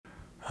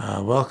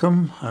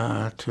Welcome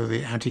to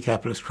the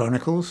Anti-Capitalist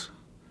Chronicles,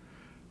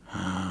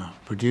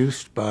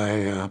 produced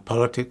by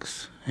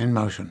Politics in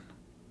Motion.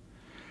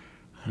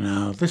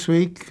 Now, this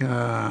week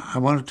I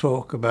want to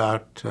talk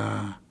about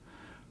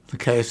the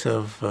case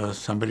of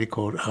somebody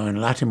called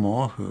Owen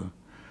Lattimore, who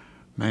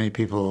many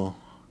people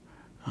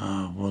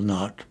will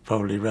not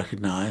probably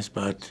recognize,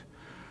 but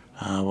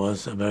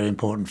was a very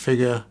important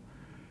figure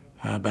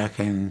back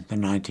in the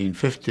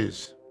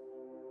 1950s.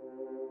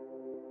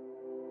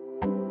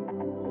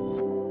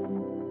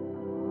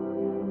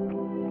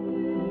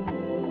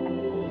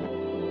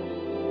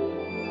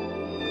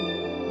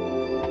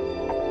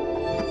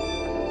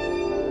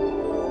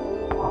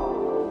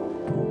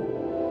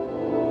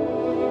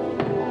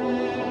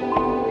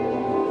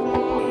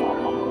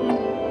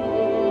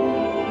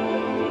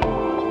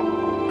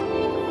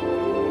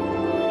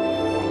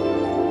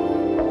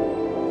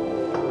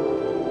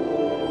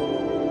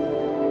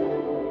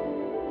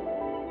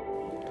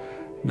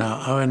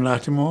 Now, Owen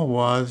Lattimore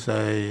was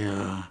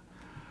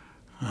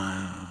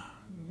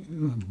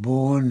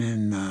born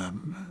in the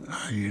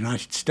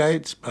United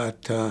States,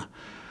 but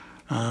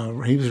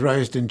he was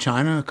raised in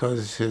China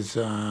because his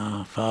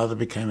father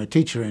became a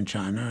teacher in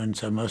China, and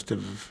so most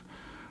of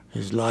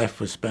his life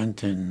was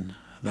spent in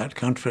that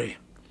country.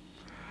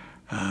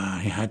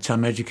 He had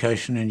some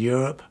education in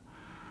Europe,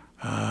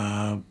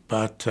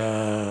 but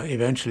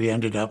eventually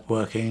ended up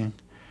working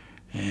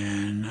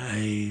in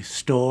a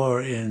store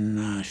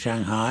in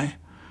Shanghai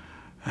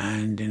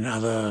and in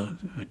other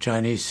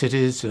Chinese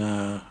cities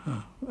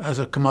as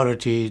a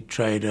commodity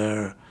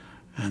trader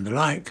and the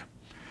like.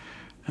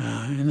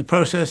 In the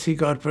process, he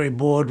got very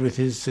bored with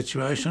his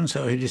situation,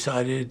 so he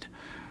decided,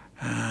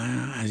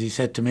 as he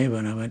said to me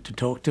when I went to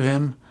talk to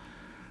him,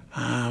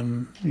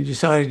 he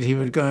decided he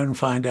would go and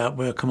find out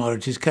where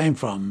commodities came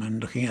from.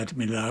 And looking at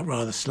me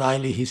rather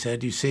slyly, he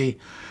said, "You see,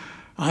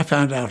 I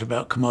found out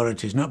about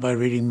commodities not by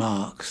reading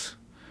Marx,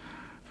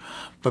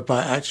 but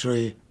by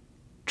actually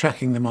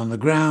tracking them on the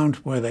ground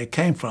where they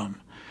came from."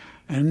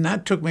 And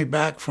that took me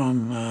back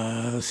from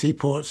the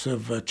seaports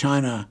of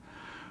China,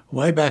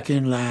 way back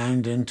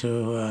inland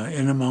into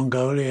Inner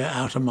Mongolia,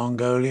 Outer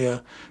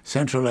Mongolia,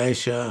 Central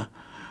Asia,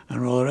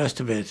 and all the rest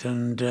of it.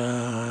 And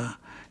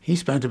he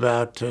spent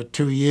about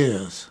 2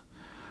 years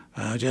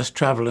just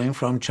traveling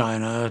from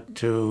China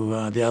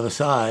to the other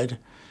side,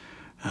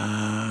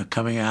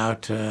 coming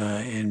out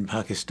in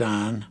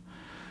Pakistan,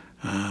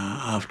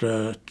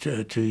 after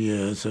 2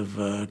 years of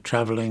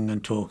traveling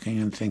and talking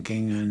and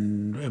thinking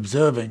and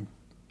observing.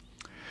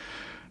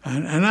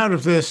 And out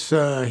of this,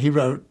 he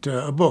wrote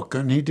a book,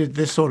 and he did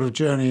this sort of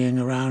journeying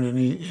around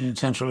in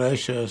Central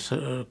Asia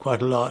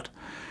quite a lot.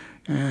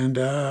 And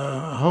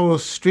a whole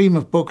stream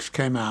of books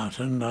came out,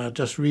 and I'll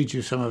just read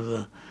you some of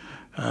the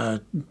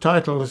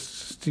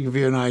titles to give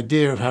you an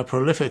idea of how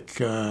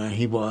prolific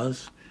he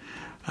was.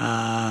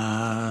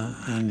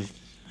 And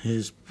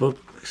his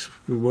books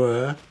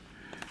were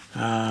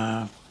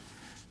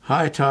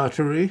High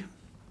Tartary,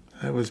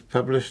 that was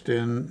published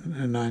in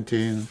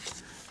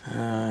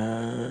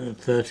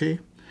 1930.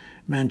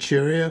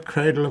 Manchuria,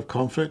 Cradle of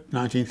Conflict,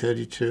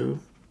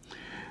 1932.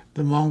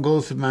 The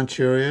Mongols of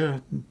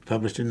Manchuria,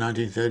 published in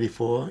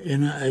 1934.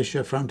 Inner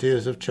Asia,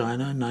 Frontiers of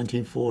China,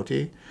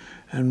 1940.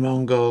 And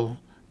Mongol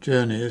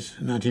Journeys,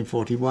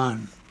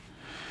 1941.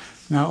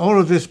 Now, all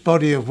of this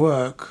body of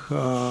work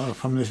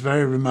from this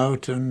very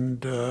remote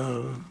and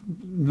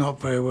not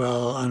very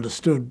well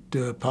understood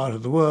part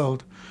of the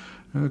world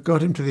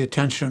got him to the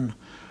attention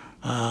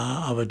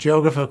of a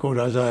geographer called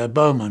Isaiah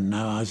Bowman.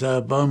 Now,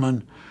 Isaiah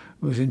Bowman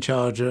was in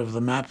charge of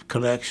the map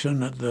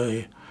collection at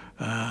the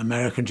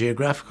American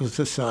Geographical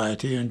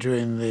Society, and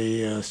during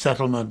the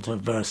settlement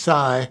of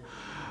Versailles,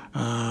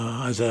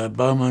 Isaiah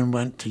Bowman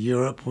went to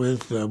Europe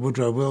with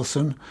Woodrow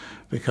Wilson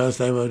because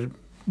they were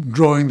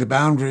drawing the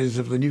boundaries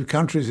of the new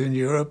countries in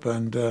Europe,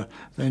 and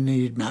they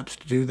needed maps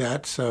to do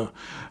that. So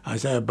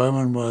Isaiah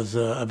Bowman was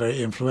a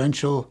very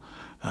influential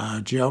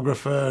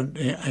geographer,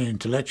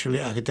 intellectually,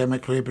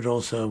 academically, but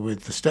also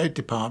with the State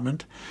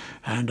Department.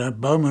 And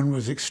Bowman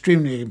was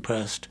extremely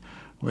impressed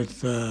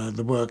with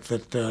the work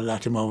that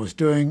Lattimore was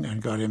doing,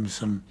 and got him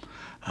some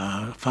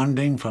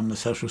funding from the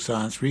Social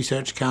Science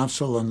Research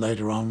Council, and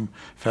later on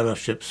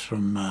fellowships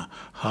from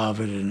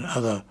Harvard and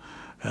other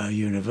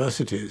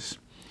universities.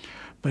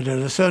 But at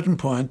a certain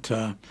point,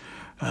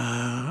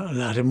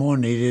 Lattimore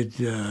needed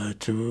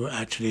to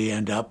actually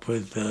end up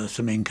with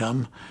some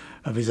income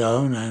of his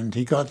own, and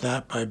he got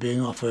that by being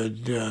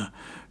offered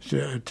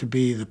to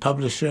be the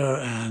publisher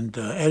and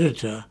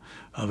editor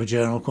of a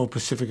journal called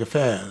Pacific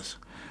Affairs,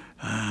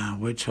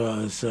 which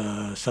was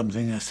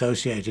something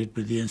associated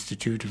with the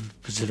Institute of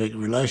Pacific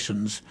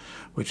Relations,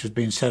 which had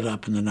been set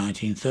up in the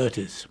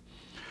 1930s.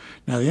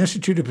 Now, the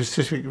Institute of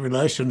Pacific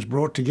Relations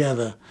brought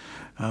together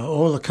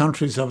all the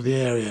countries of the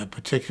area,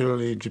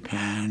 particularly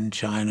Japan,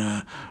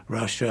 China,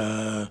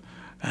 Russia,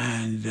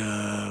 and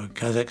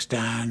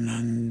Kazakhstan,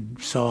 and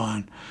so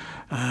on.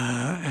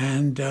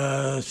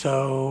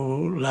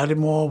 So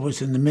Lattimore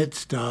was in the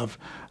midst of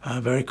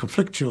a very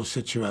conflictual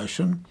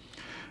situation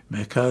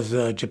because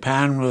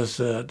Japan was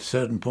at a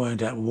certain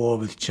point at war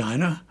with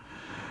China.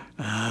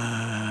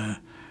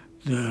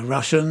 The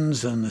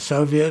Russians and the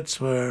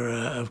Soviets were,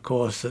 of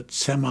course, at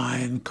semi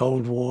and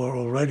Cold War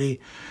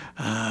already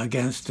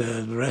against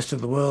the rest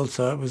of the world.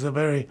 So it was a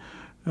very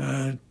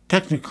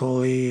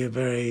technically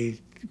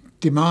very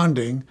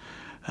demanding,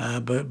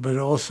 but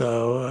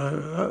also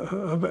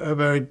a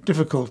very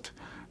difficult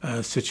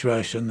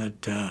situation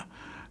that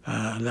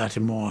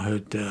Lattimore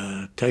had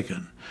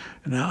taken.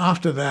 Now,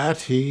 after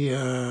that, he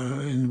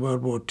in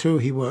World War II,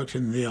 he worked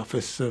in the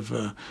Office of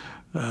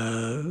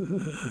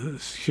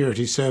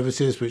Security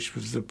Services, which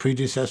was the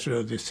predecessor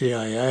of the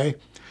CIA.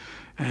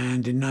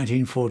 And in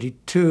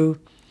 1942,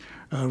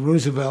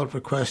 Roosevelt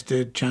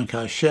requested Chiang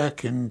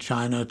Kai-shek in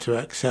China to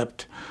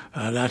accept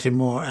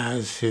Lattimore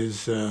as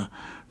his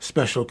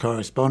special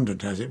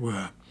correspondent, as it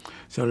were.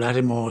 So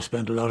Lattimore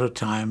spent a lot of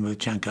time with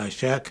Chiang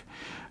Kai-shek.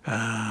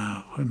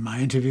 In my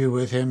interview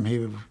with him,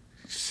 he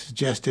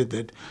suggested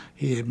that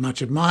he had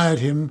much admired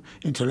him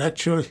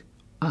intellectually,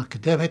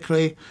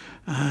 academically,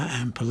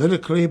 and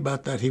politically,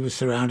 but that he was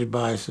surrounded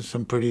by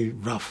some pretty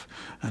rough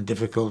and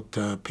difficult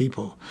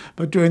people.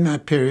 But during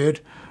that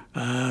period,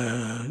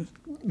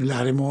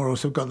 Lattimore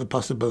also got the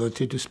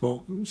possibility to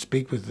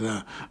speak with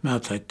Mao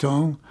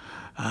Zedong,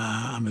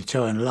 and with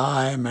Zhou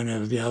Enlai, many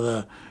of the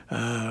other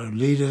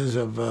leaders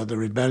of the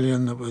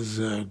rebellion that was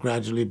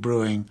gradually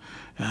brewing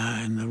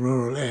in the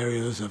rural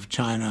areas of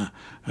China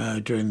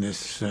during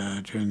this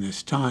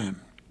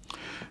time.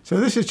 So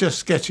this is just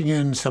sketching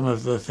in some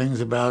of the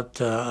things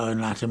about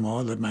Owen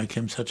Lattimore that make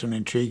him such an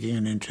intriguing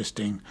and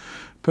interesting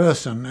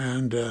person.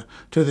 And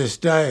to this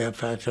day, in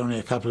fact, only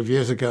a couple of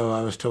years ago,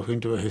 I was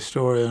talking to a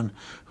historian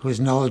who is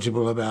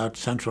knowledgeable about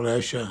Central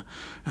Asia,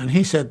 and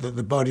he said that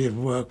the body of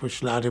work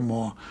which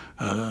Lattimore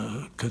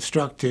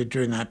constructed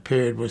during that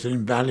period was an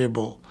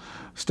invaluable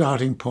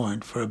starting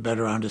point for a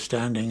better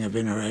understanding of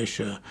Inner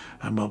Asia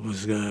and what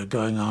was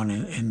going on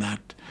in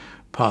that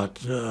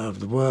part of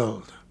the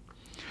world.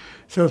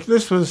 So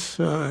this was,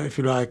 if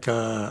you like,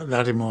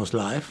 Lattimore's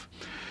life.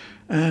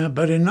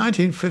 But in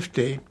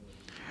 1950,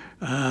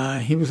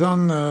 he was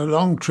on a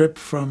long trip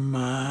from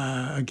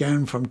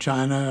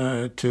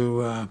China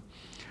to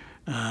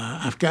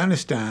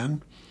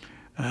Afghanistan,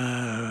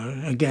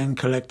 again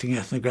collecting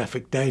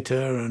ethnographic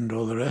data and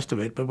all the rest of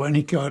it. But when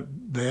he got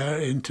there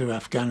into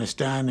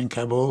Afghanistan, in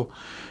Kabul,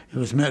 he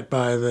was met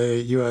by the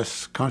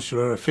U.S.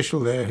 consular official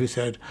there who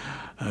said,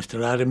 Mr.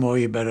 Lattimore,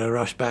 you better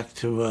rush back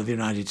to the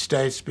United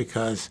States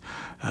because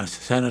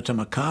Senator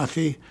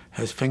McCarthy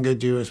has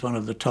fingered you as one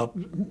of the top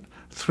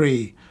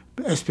 3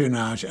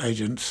 espionage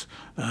agents,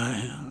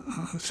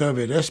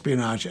 Soviet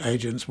espionage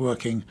agents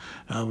working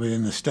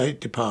within the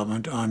State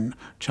Department on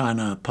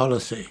China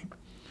policy.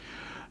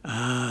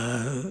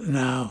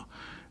 Now,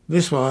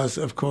 this was,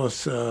 of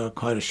course,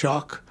 quite a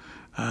shock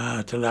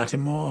to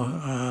Lattimore,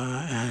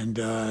 and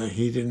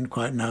he didn't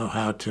quite know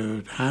how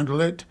to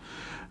handle it.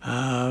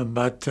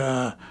 But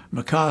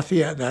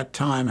McCarthy at that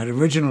time had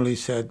originally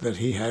said that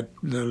he had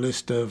the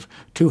list of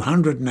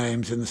 200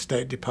 names in the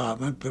State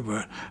Department that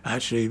were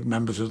actually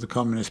members of the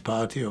Communist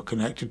Party or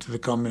connected to the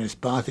Communist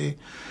Party.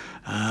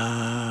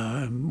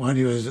 When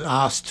he was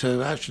asked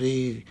to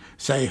actually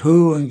say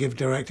who and give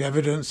direct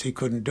evidence, he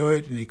couldn't do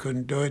it, and he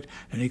couldn't do it,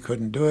 and he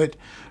couldn't do it.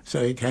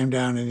 So he came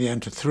down in the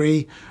end to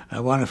 3,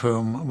 one of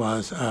whom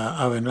was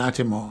Owen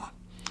Lattimore.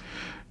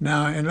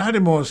 Now, in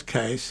Lattimore's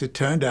case, it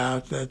turned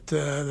out that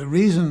the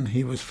reason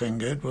he was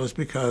fingered was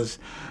because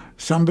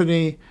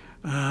somebody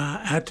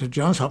at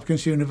Johns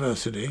Hopkins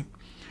University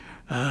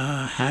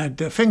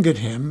had fingered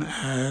him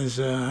as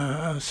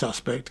a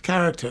suspect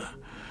character.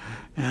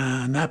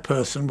 And that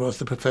person was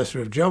the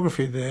professor of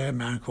geography there, a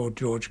man called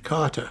George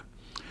Carter.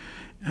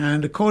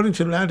 And according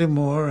to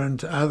Lattimore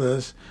and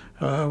others,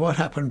 what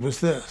happened was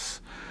this.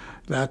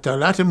 That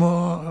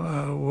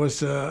Lattimore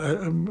was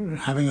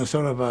having a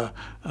sort of a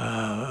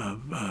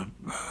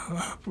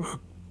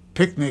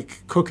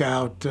picnic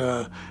cookout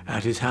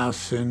at his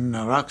house in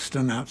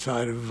Ruxton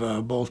outside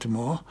of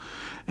Baltimore.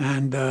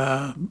 And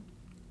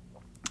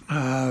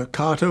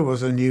Carter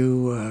was a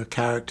new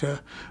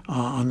character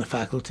on the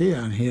faculty,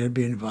 and he had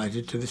been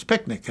invited to this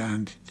picnic,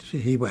 and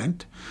he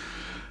went.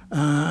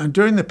 And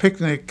during the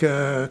picnic,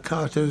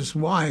 Carter's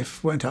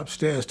wife went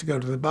upstairs to go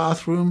to the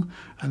bathroom,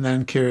 and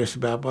then, curious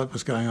about what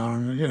was going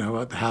on,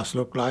 what the house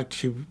looked like,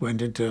 she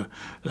went into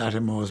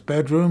Lattimore's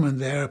bedroom,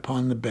 and there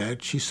upon the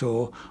bed she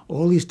saw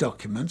all these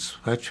documents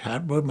which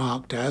were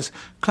marked as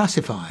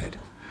classified.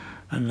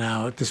 And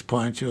now at this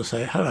point you'll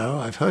say, hello,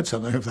 I've heard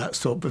something of that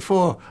sort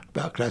before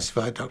about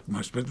classified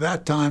documents. But at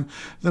that time,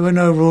 there were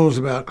no rules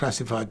about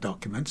classified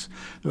documents.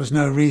 There was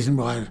no reason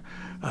why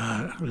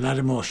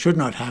Lattimore should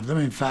not have them.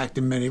 In fact,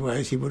 in many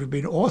ways, he would have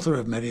been author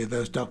of many of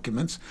those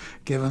documents,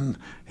 given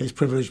his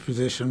privileged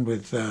position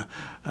with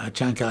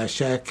Chiang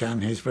Kai-shek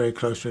and his very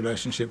close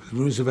relationship with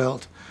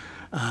Roosevelt.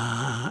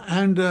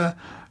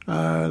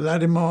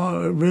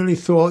 Lattimore really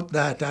thought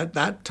that at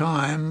that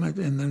time,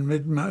 in the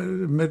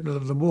middle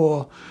of the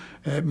war,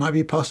 it might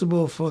be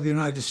possible for the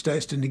United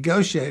States to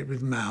negotiate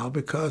with Mao,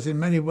 because in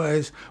many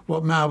ways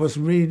what Mao was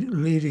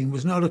leading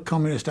was not a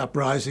communist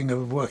uprising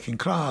of working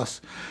class,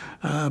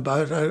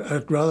 but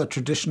a rather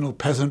traditional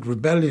peasant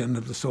rebellion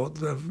of the sort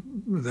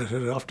that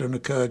had often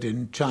occurred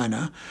in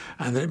China,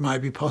 and that it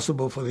might be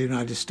possible for the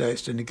United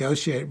States to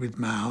negotiate with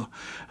Mao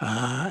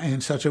in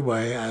such a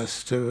way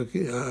as to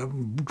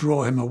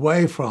draw him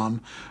away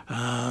from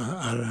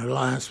an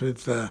alliance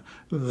with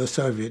the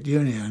Soviet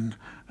Union,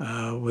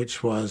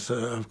 which was,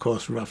 of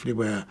course, roughly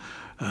where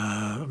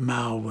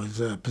Mao was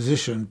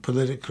positioned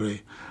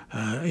politically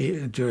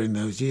during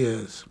those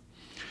years.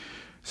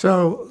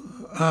 So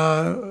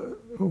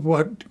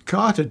what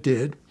Carter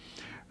did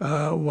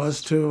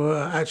was to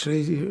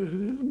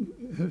actually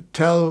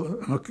tell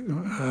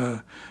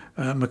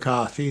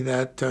McCarthy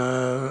that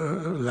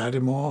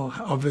Lattimore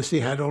obviously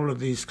had all of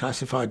these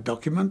classified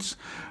documents.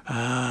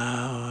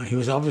 He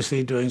was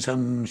obviously doing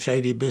some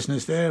shady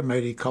business there,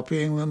 maybe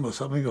copying them or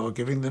something, or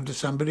giving them to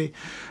somebody.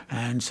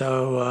 And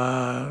so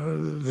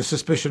the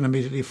suspicion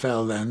immediately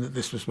fell then that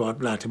this was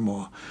what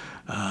Lattimore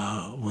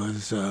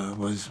was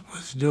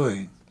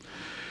doing.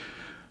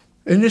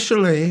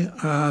 Initially,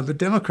 the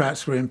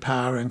Democrats were in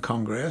power in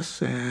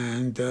Congress,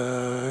 and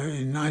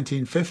in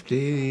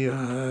 1950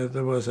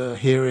 there was a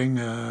hearing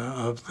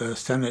of the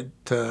Senate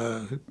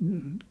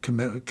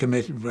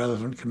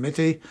relevant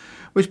committee,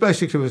 which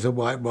basically was a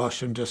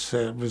whitewash and just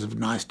said, was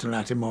nice to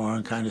Lattimore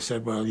and kind of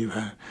said, well, you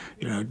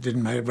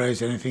didn't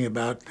raise anything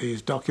about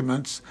these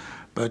documents,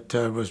 but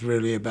was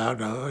really about,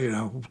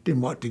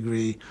 in what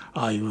degree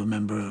are you a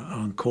member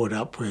and caught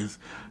up with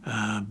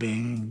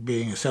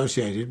being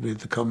associated with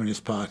the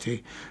Communist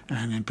Party,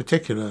 and in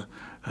particular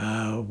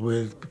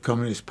with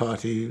Communist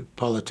Party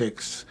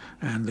politics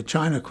and the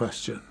China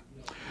question.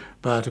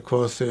 But of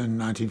course, in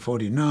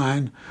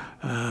 1949,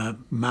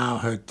 Mao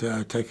had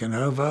taken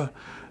over,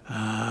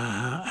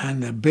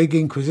 and a big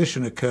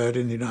inquisition occurred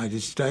in the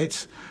United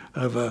States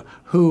over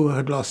who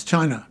had lost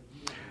China,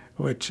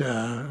 which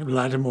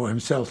Lattimore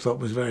himself thought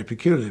was very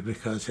peculiar,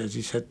 because, as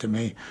he said to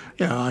me,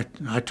 I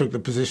took the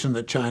position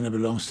that China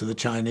belongs to the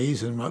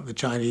Chinese, and what the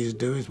Chinese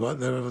do is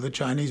whatever the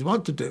Chinese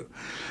want to do.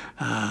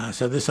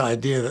 So this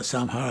idea that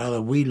somehow or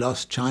other we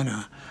lost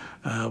China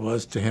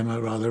was to him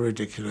a rather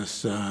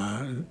ridiculous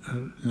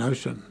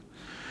notion.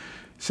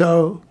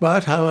 So,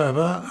 but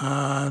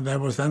however, there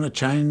was then a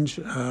change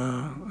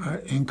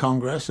in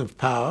Congress of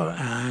power,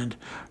 and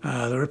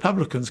the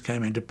Republicans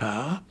came into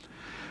power.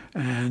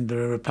 And the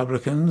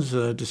Republicans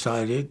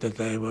decided that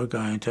they were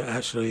going to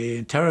actually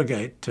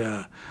interrogate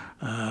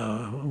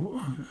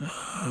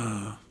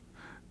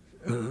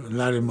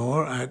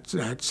Lattimore at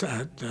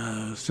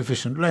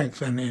sufficient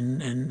length, and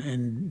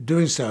in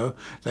doing so,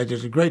 they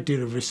did a great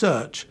deal of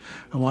research.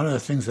 And one of the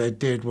things they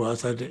did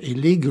was that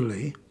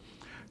illegally,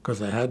 because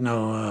they had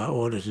no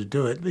order to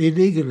do it,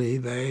 illegally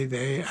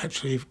they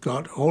actually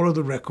got all of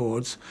the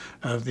records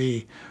of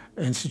the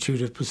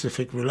Institute of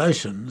Pacific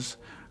Relations,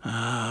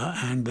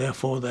 and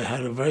therefore they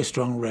had a very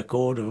strong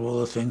record of all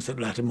the things that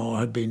Lattimore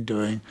had been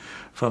doing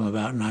from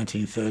about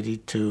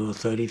 1932 or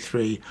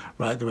 33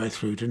 right the way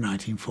through to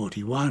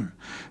 1941.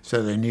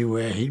 So they knew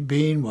where he'd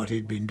been, what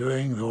he'd been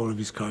doing, all of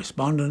his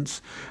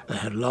correspondence. They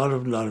had a lot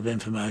of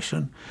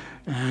information,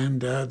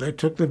 and they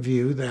took the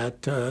view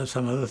that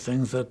some of the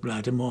things that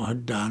Lattimore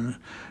had done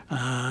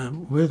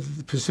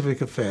with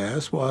Pacific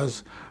affairs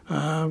was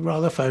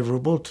rather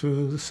favorable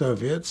to the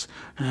Soviets,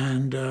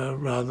 and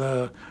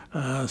rather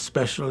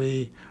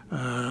specially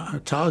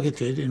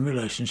targeted in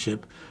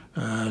relationship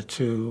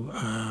to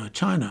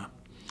China.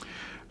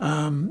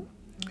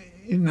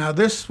 Now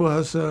this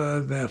was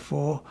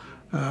therefore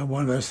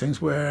one of those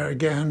things where,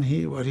 again,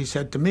 what he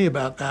said to me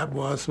about that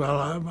was,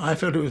 well, I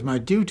felt it was my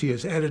duty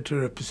as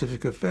editor of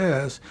Pacific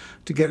Affairs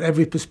to get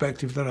every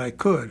perspective that I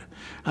could,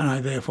 and I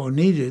therefore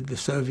needed the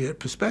Soviet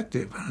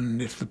perspective.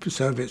 And if the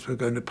Soviets were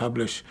going to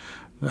publish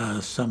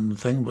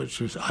something which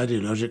was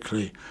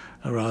ideologically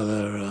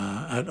rather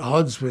at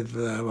odds with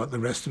what the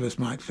rest of us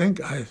might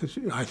think, I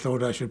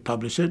thought I should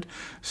publish it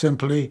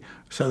simply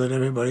so that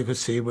everybody could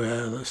see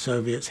where the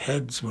Soviets'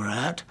 heads were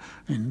at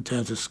in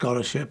terms of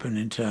scholarship and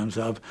in terms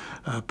of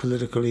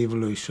political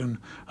evolution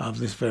of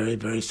this very,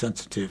 very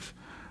sensitive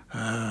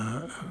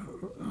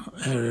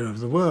area of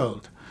the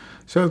world.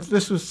 So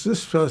this was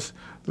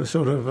the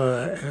sort of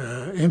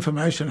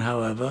information,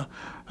 however,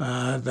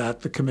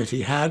 that the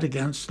committee had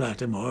against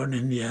Lattimore, and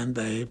in the end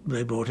they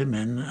brought him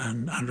in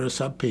and under a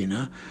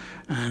subpoena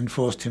and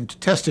forced him to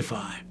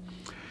testify.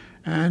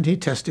 And he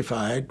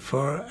testified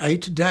for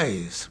 8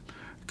 days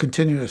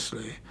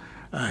continuously.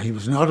 He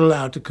was not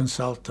allowed to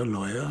consult a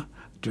lawyer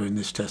during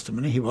this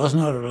testimony. He was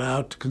not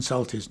allowed to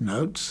consult his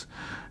notes.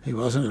 He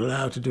wasn't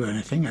allowed to do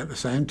anything. At the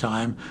same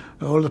time,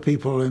 all the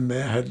people in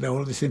there had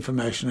all this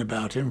information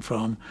about him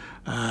from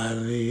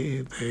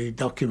the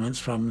documents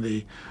from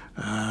the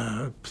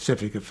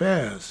Pacific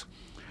Affairs.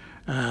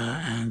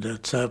 And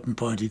at a certain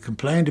point he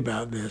complained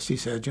about this. He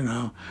said,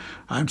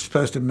 I'm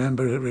supposed to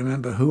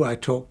remember who I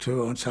talked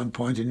to on some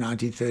point in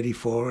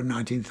 1934 and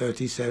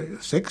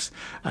 1936,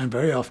 and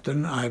very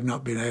often I've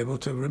not been able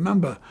to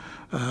remember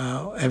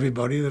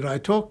everybody that I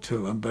talked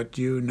to. But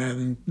you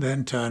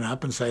then turn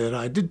up and say that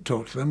I did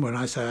talk to them when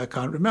I say I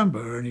can't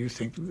remember, and you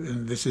think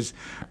this is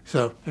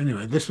so.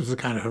 Anyway, this was the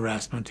kind of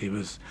harassment he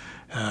was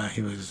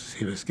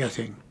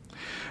getting.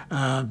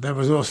 There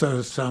was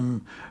also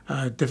some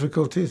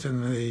difficulties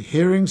in the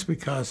hearings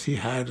because he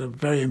had a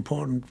very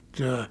important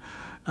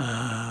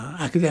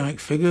academic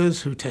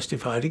figures who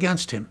testified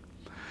against him.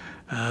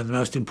 The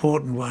most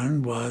important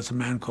one was a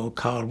man called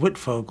Karl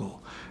Wittfogel.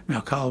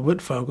 Now, Karl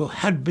Wittfogel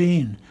had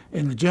been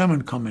in the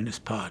German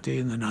Communist Party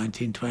in the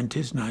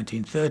 1920s,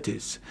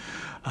 1930s.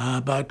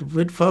 But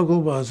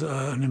Wittfogel was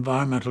an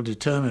environmental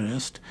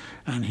determinist,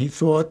 and he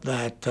thought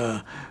that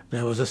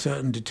there was a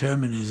certain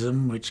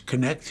determinism which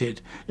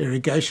connected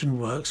irrigation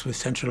works with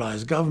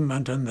centralized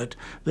government, and that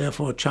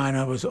therefore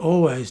China was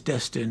always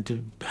destined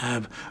to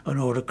have an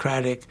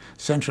autocratic,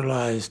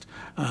 centralized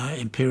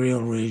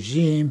imperial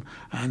regime,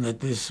 and that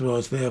this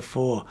was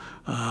therefore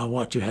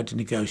what you had to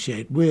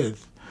negotiate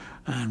with.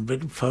 And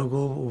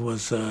Wittfogel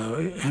was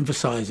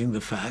emphasizing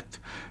the fact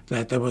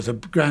that there was a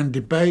grand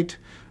debate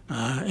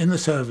in the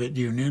Soviet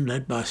Union,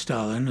 led by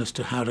Stalin, as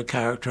to how to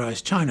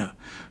characterize China.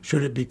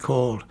 Should it be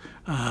called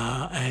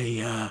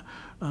an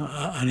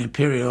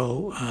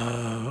imperial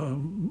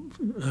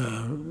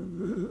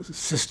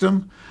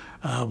system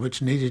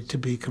which needed to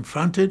be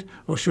confronted,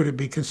 or should it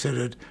be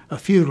considered a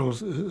feudal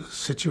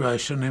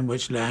situation in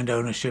which land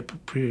ownership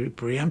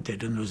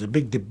preempted? And there was a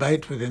big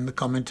debate within the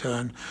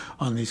Comintern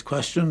on these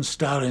questions.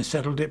 Stalin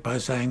settled it by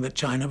saying that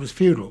China was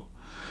feudal.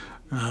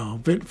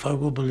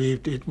 Wittfogel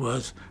believed it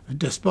was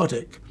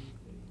despotic.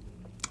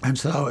 And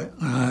so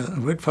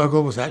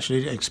Wittfogel was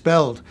actually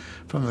expelled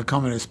from the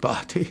Communist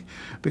Party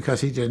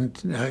because he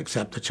didn't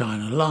accept the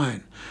China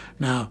line.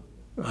 Now,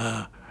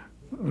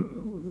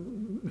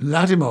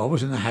 Latimer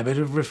was in the habit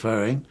of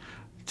referring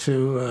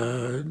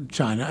to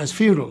China as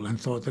feudal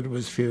and thought that it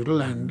was feudal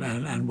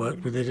and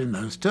worked with it in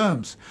those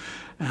terms.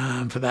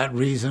 For that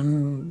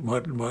reason,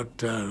 what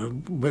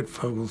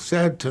Wittfogel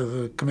said to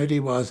the committee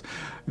was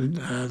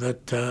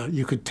that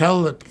you could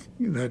tell that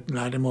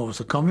Latimer was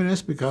a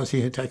communist because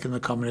he had taken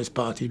the Communist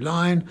Party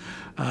line,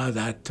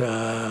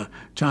 that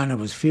China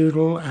was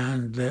feudal,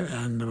 and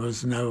there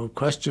was no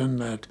question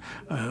that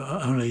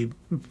only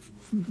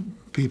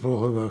people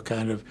who were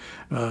kind of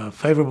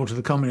favorable to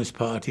the Communist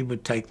Party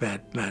would take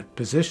that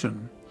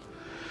position.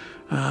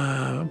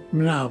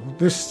 Now,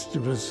 this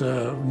was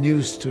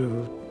news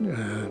to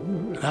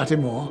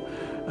Latimer,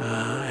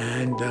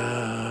 and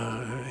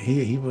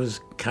he was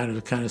kind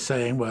of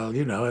saying, well,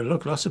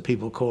 look, lots of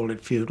people call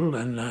it feudal,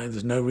 and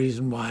there's no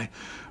reason why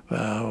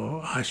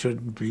I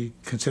should be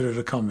considered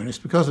a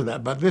communist because of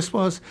that. But this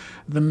was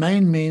the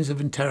main means of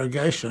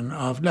interrogation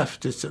of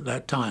leftists at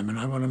that time, and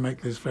I want to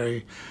make this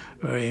very,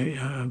 very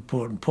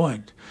important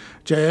point.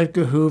 J.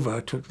 Edgar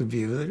Hoover took the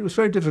view that it was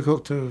very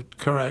difficult to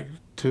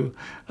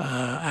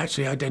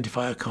actually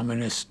identify a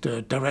communist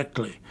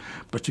directly.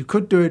 But you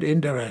could do it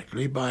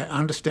indirectly by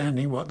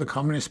understanding what the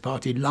Communist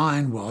Party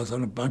line was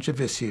on a bunch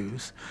of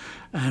issues.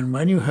 And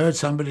when you heard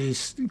somebody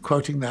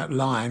quoting that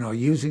line or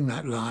using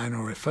that line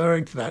or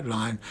referring to that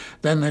line,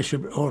 then they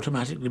should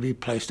automatically be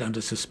placed under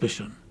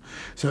suspicion.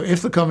 So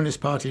if the Communist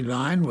Party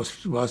line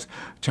was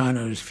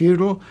China is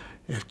feudal,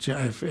 if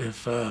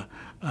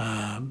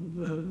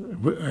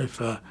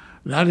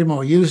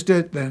Latimer used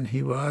it, then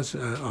he was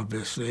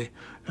obviously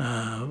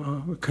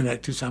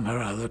connected somehow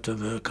or other to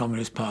the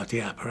Communist Party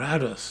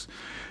apparatus.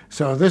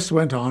 So this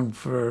went on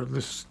for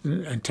this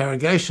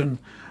interrogation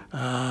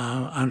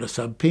under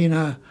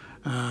subpoena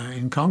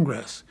in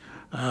Congress.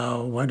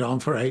 Went on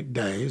for 8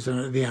 days, and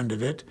at the end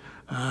of it,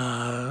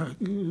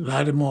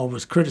 Latimer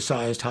was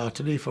criticized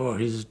heartily for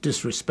his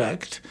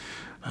disrespect.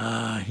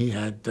 He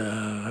had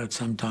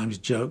sometimes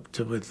joked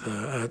with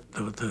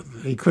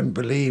he couldn't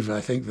believe,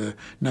 I think, the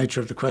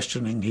nature of the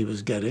questioning he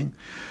was getting,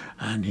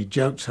 and he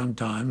joked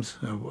sometimes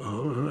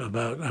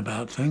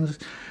about things.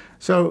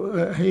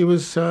 So it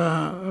was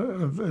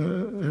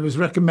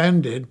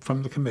recommended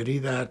from the committee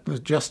that the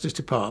Justice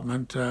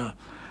Department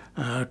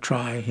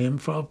try him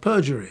for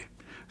perjury.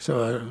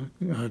 So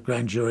a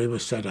grand jury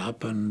was set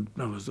up, and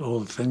there was all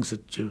the things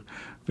that you've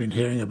been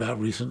hearing about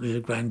recently, the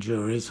grand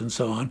juries and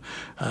so on,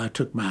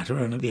 took matter,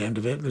 and at the end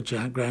of it,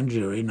 the grand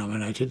jury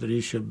nominated that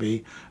he should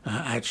be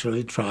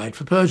actually tried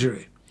for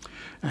perjury.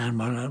 And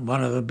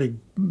one of the big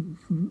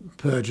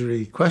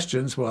perjury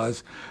questions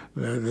was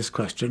this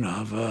question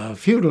of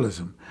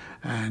feudalism,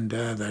 and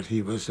that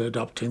he was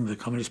adopting the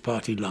Communist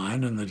Party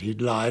line, and that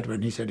he'd lied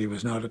when he said he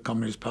was not a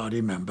Communist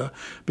Party member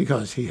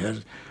because he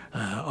had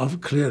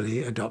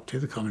clearly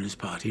adopted the Communist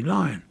Party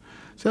line.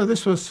 So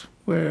this was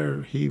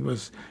where he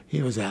was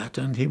at,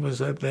 and he was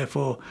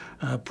therefore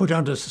put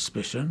under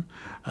suspicion.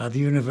 The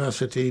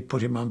university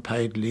put him on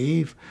paid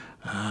leave,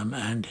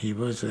 and he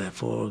was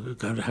therefore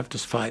going to have to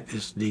fight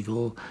this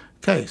legal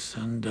case.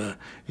 And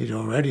he'd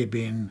already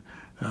been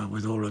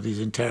with all of these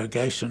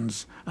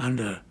interrogations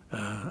under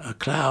a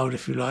cloud,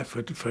 if you like,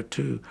 for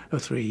 2 or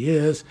 3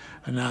 years,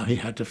 and now he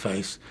had to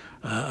face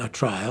a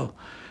trial.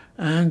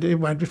 And it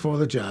went before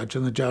the judge,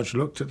 and the judge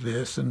looked at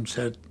this and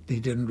said he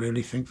didn't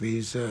really think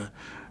these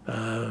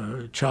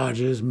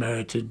charges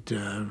merited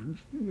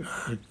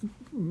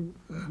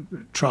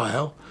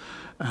trial.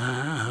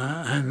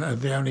 And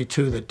the only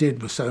 2 that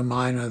did were so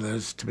minor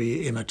as to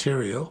be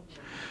immaterial.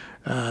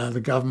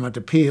 The government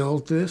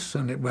appealed this,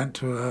 and it went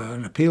to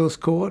an appeals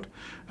court,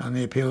 and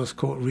the appeals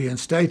court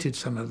reinstated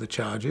some of the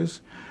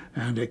charges,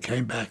 and it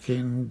came back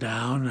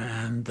down,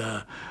 and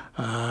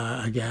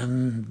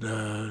again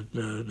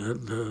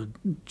the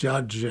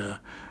judge,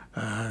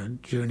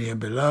 junior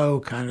below,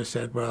 kind of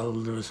said, well,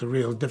 there was a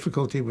real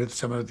difficulty with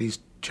some of these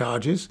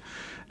charges,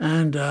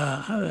 and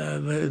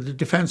the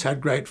defense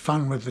had great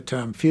fun with the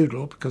term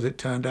feudal, because it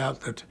turned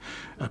out that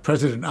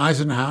President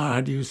Eisenhower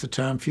had used the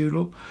term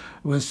feudal,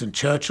 Winston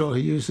Churchill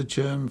had used the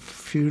term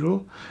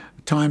feudal,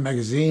 Time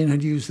magazine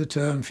had used the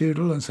term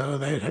feudal, and so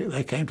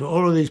they came to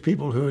all of these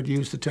people who had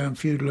used the term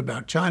feudal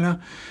about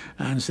China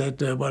and said,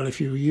 well,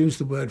 if you use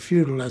the word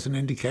feudal as an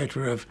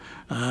indicator of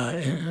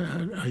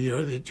that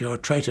you're a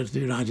traitor to the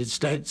United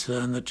States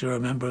and that you're a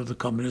member of the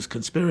communist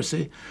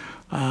conspiracy,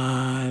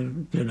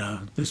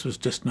 this was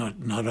just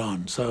not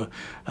on. So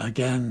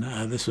again,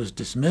 this was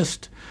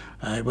dismissed.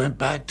 It went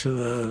back to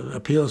the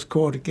appeals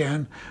court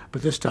again,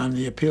 but this time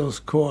the appeals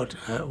court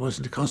was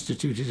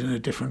constituted in a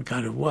different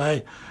kind of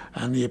way,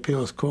 and the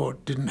appeals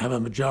court didn't have a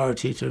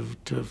majority to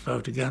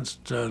vote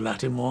against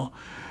Lattimore.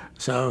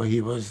 So he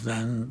was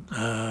then,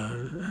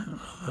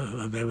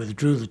 they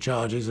withdrew the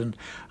charges, and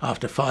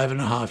after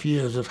 5.5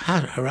 years of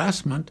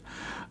harassment,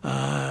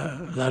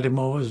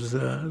 Lattimore was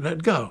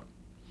let go.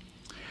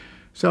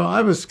 So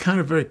I was kind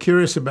of very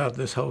curious about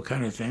this whole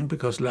kind of thing,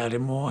 because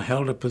Lattimore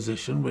held a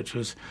position which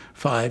was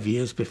 5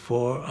 years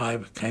before I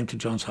came to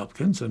Johns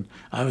Hopkins, and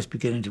I was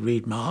beginning to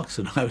read Marx,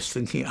 and I was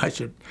thinking I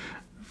should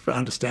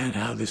understand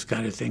how this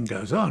kind of thing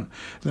goes on.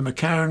 The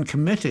McCarran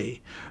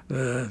Committee,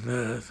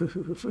 the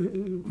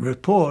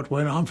report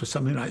went on for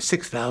something like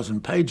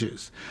 6,000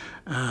 pages.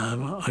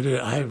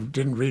 I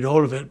didn't read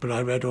all of it, but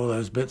I read all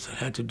those bits that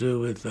had to do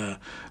with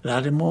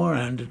Lattimore,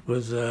 and it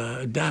was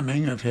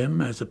damning of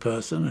him as a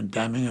person and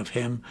damning of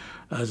him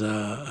as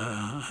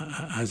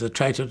a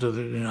traitor to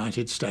the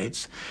United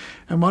States.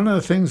 And one of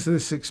the things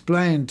this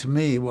explained to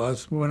me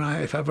was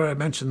if ever I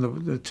mentioned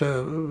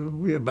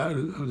about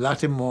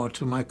Lattimore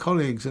to my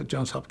colleagues at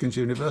Johns Hopkins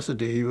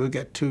University, you would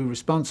get 2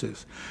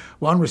 responses.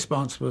 One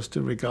response was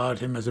to regard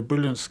him as a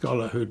brilliant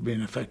scholar who'd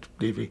been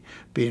effectively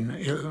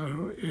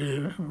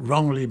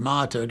wrongly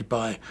martyred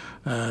by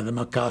the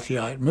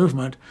McCarthyite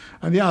movement,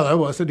 and the other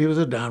was that he was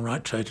a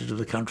downright traitor to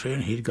the country,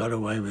 and he'd got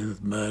away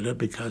with murder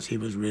because he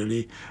was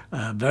really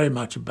very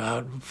much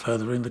about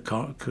furthering the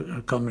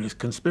communist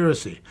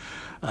conspiracy.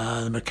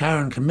 The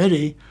McCarran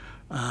Committee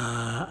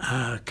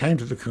came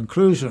to the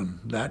conclusion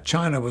that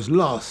China was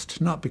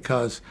lost, not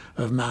because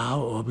of Mao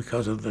or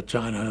because of the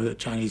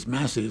Chinese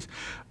masses,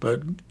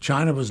 but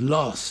China was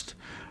lost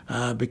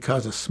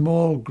because a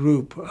small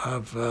group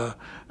of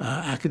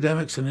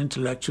academics and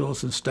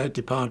intellectuals and State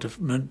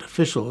Department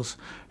officials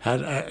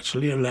had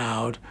actually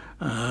allowed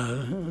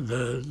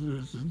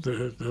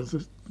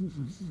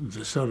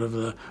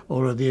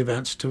all of the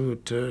events to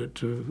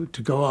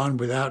go on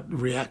without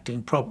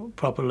reacting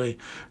properly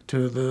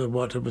to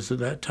what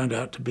turned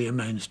out to be a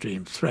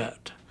mainstream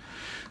threat.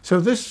 So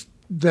this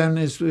then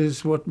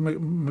is what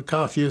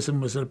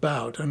McCarthyism was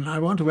about, and I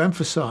want to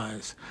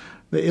emphasize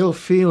the ill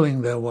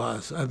feeling there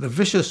was, the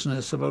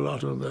viciousness of a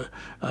lot of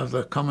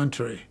the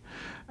commentary.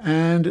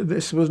 And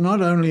this was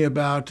not only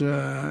about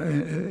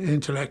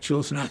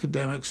intellectuals and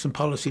academics and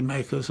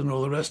policymakers and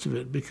all the rest of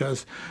it,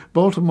 because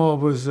Baltimore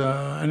was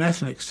an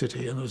ethnic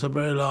city, and there was a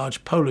very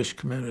large Polish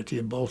community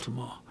in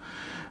Baltimore.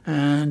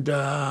 And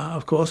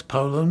of course,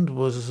 Poland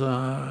was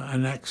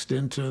annexed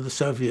into the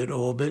Soviet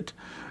orbit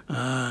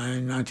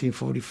in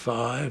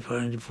 1945 or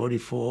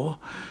 1944.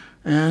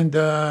 And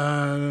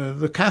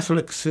the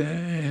Catholics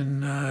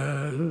in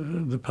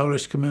the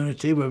Polish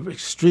community were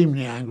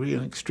extremely angry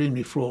and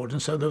extremely flawed.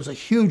 And so there was a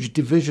huge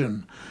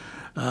division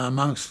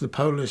amongst the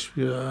Polish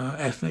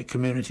ethnic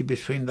community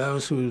between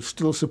those who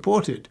still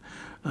supported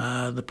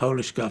the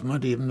Polish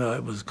government, even though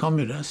it was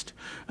communist,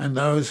 and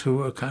those who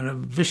were kind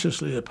of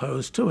viciously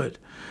opposed to it.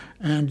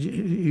 And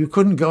you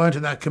couldn't go into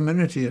that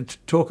community and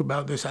talk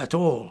about this at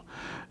all.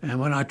 And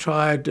when I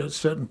tried at a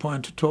certain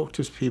point to talk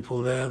to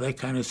people there, they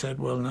kind of said,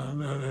 well,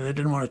 no, they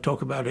didn't want to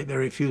talk about it. They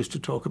refused to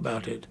talk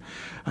about it.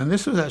 And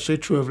this was actually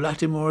true of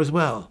Lattimore as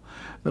well.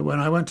 But when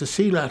I went to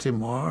see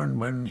Lattimore, and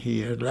when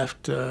he had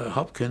left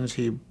Hopkins,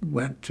 he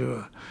went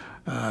to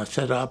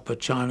set up a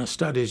China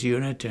Studies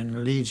unit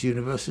in Leeds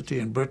University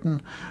in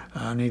Britain,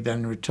 and he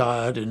then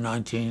retired in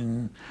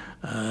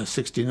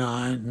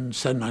 1969 and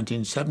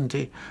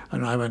 1970,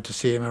 and I went to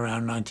see him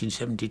around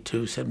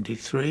 1972,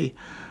 73,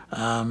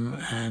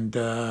 and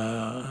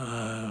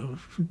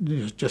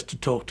just to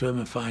talk to him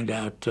and find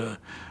out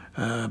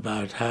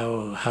about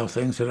how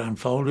things had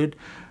unfolded.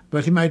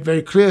 But he made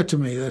very clear to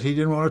me that he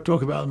didn't want to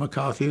talk about the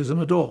McCarthyism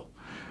at all.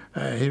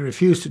 He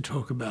refused to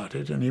talk about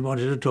it, and he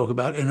wanted to talk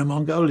about Inner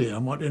Mongolia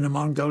and what Inner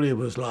Mongolia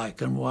was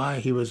like, and why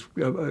he was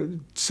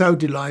so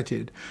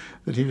delighted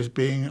that he was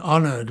being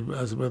honoured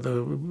with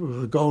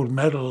the gold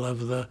medal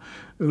of the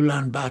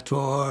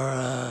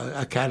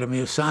Ulaanbaatar Academy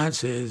of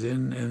Sciences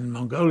in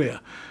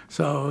Mongolia.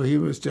 So he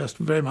was just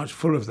very much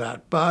full of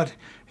that. But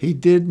he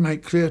did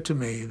make clear to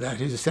me that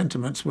his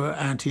sentiments were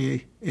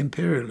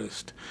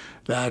anti-imperialist,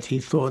 that he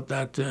thought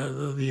that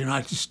the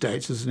United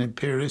States as an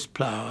imperialist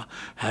power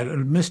had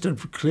missed a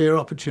clear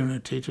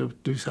opportunity to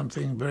do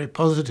something very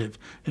positive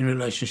in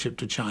relationship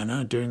to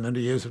China during the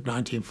years of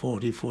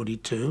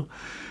 1940-42,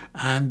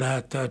 and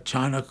that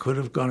China could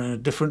have gone in a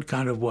different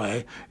kind of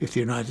way if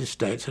the United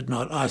States had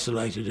not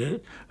isolated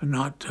it and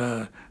not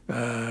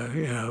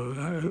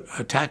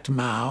attacked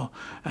Mao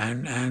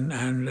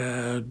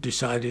and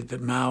decided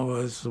that Mao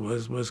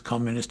was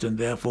communist, and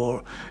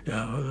therefore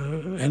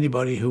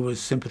anybody who was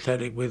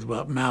sympathetic with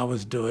what Mao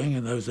was doing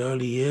in those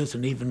early years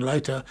and even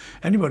later,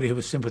 anybody who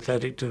was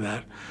sympathetic to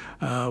that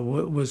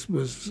was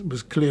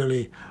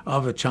clearly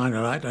of a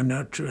China-lite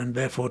and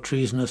therefore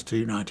treasonous to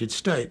the United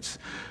States.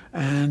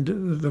 And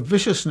the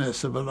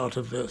viciousness of a lot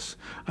of this,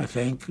 I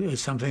think,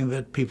 is something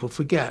that people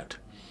forget.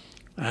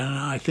 And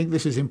I think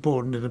this is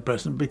important in the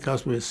present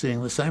because we're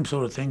seeing the same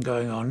sort of thing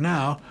going on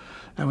now.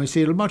 And we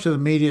see much of the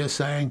media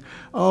saying,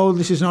 "Oh,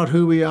 this is not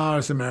who we are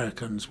as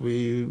Americans.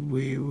 We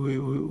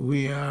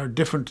are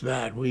different to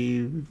that.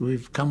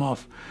 We've come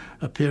off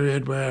a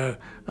period where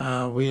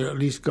we at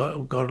least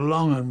got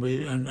along,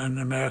 and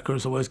America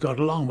has always got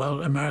along."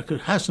 Well, America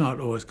has not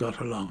always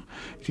got along.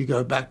 If you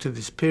go back to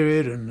this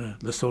period and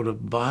the sort of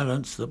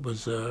violence that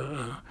was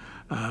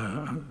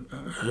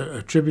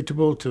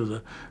attributable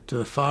to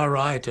the far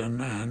right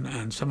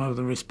and some of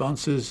the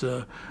responses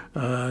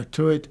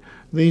to it,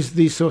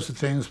 these sorts of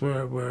things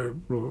were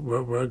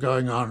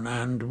going on,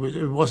 and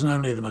it wasn't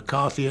only the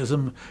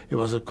McCarthyism. It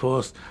was, of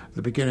course,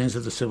 the beginnings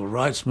of the civil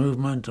rights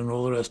movement and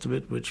all the rest of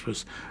it, which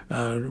was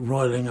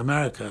roiling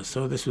America.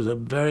 So this was a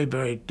very,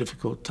 very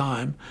difficult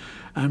time,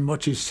 and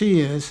what you see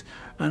is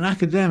an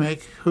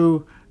academic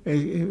who,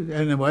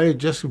 in a way,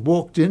 just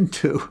walked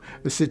into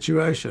the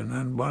situation.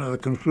 And one of the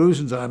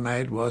conclusions I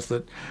made was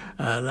that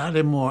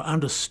Lattimore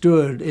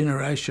understood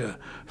Inner Asia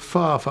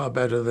far, far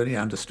better than he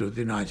understood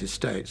the United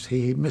States.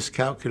 He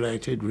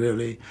miscalculated,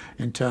 really,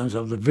 in terms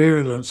of the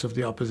virulence of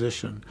the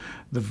opposition,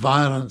 the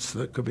violence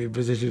that could be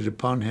visited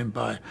upon him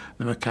by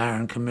the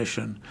McCarran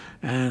Commission,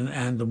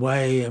 and the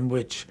way in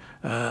which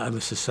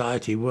the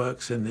society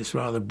works in this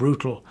rather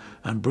brutal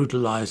and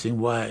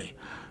brutalizing way.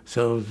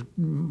 So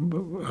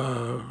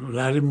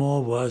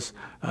Lattimore was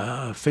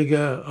a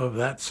figure of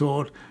that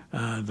sort.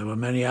 There were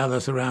many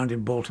others around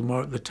in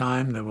Baltimore at the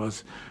time. There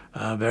was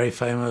a very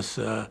famous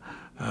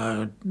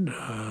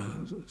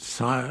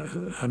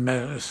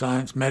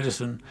science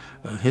medicine,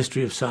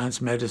 history of science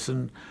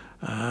medicine,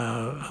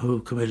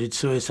 who committed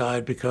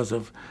suicide because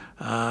of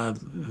the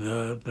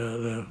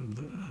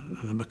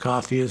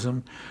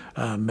McCarthyism.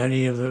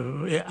 Many of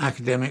the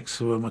academics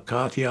who were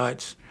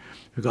McCarthyites,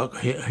 who got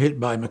hit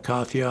by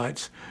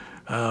McCarthyites,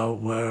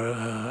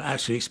 were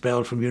actually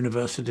expelled from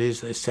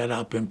universities. They set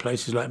up in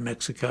places like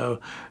Mexico,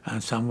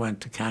 and some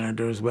went to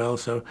Canada as well.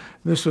 So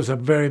this was a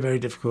very, very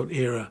difficult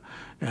era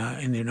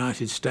in the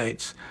United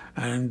States.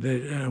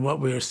 And what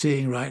we're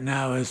seeing right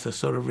now is the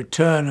sort of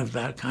return of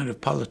that kind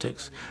of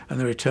politics and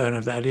the return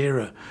of that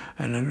era.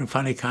 And in a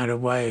funny kind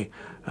of way,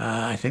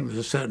 I think there's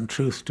a certain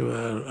truth to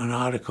an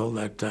article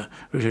that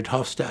Richard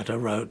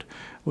Hofstadter wrote,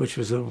 which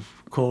was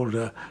called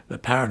The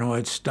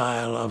Paranoid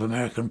Style of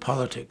American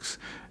Politics.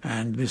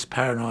 And this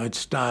paranoid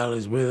style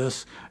is with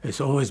us.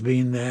 It's always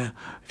been there.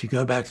 If you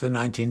go back to the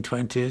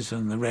 1920s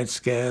and the Red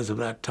Scares of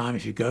that time,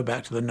 if you go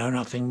back to the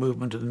Know-Nothing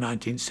movement of the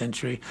 19th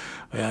century,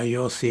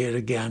 you'll see it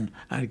again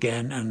and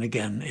again and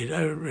again. It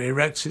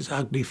erects its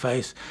ugly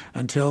face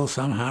until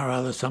somehow or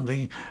other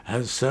something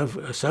has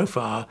so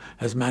far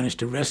has managed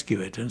to rescue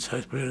it, and so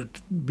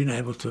it's been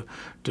able to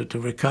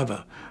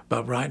recover.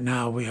 But right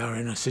now we are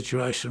in a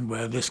situation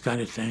where this kind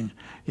of thing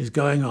is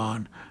going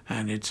on,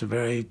 and it's a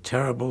very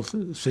terrible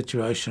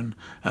situation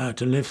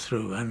to live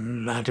through.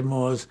 And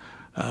Lattimore's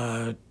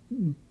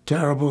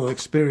terrible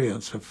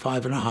experience of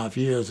 5.5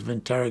 years of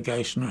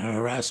interrogation and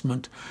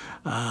harassment,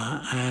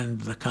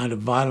 and the kind of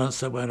violence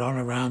that went on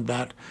around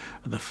that.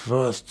 The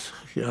first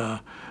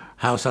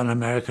House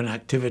Un-American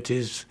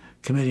Activities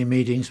committee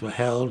meetings were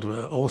held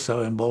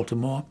also in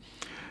Baltimore,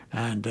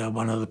 and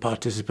one of the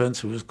participants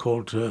who was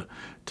called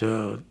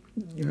to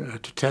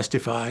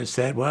testify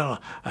said, "Well,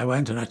 I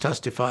went and I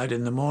testified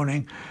in the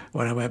morning.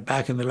 When I went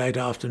back in the late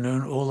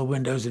afternoon, all the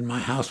windows in my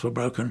house were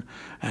broken."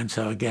 And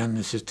so again,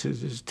 this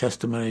is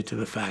testimony to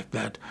the fact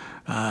that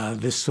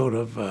this sort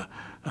of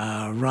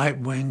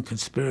right-wing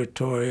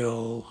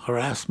conspiratorial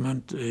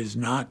harassment is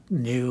not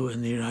new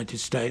in the United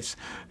States.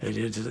 It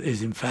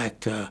is in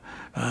fact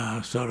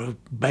sort of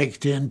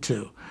baked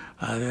into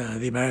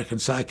the American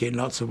psyche in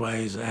lots of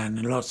ways, and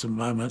in lots of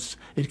moments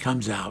it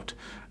comes out,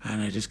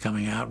 and it is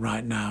coming out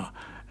right now.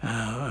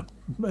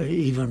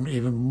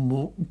 even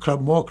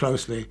more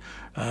closely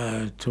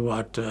to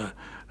what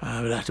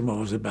Latimer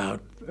was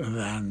about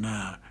than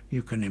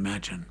you can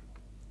imagine.